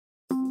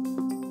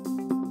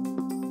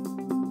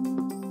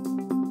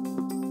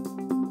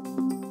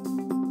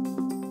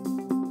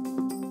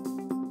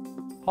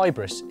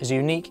HYBRIS is a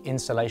unique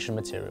insulation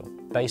material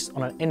based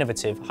on an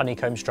innovative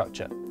honeycomb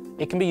structure.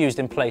 It can be used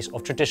in place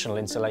of traditional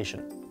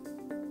insulation.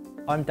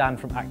 I'm Dan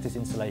from ACTIS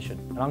Insulation,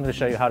 and I'm going to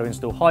show you how to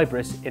install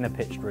HYBRIS in a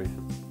pitched roof.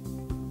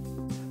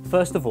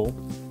 First of all,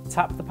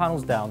 tap the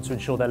panels down to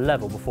ensure they're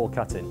level before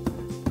cutting.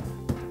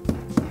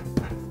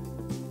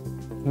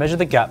 Measure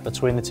the gap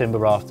between the timber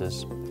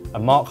rafters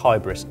and mark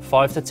HYBRIS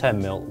 5 to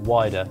 10 mm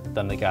wider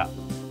than the gap.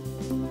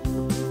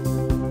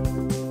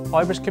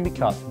 HYBRIS can be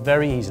cut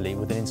very easily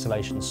with an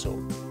insulation saw.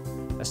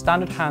 A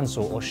standard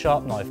handsaw or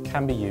sharp knife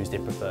can be used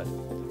if preferred.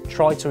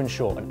 Try to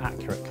ensure an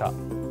accurate cut.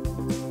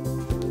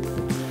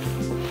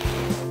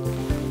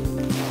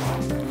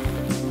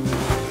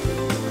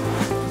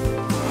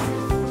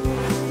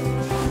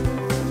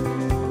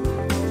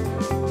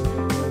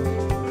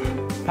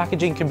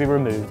 Packaging can be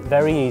removed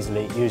very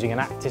easily using an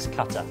ACTIS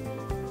cutter.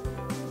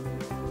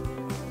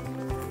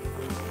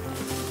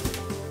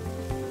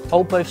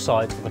 Hold both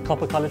sides with a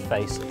copper-coloured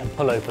face and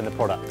pull open the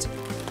product.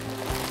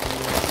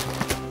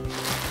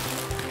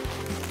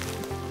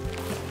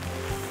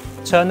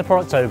 Turn the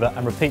product over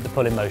and repeat the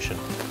pull-in motion.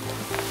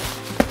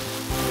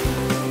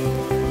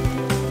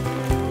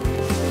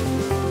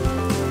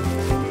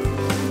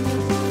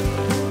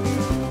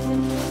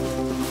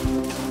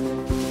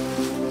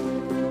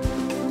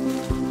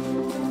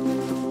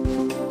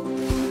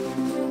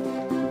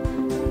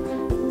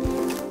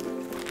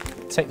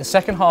 Take the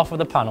second half of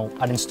the panel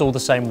and install the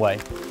same way.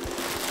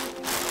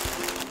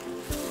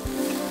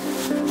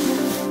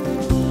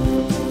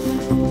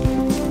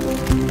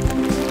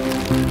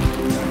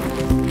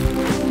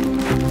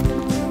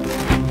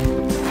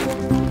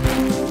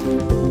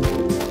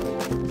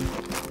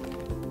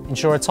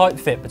 Ensure a tight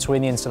fit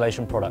between the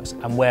insulation products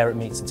and where it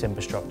meets the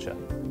timber structure.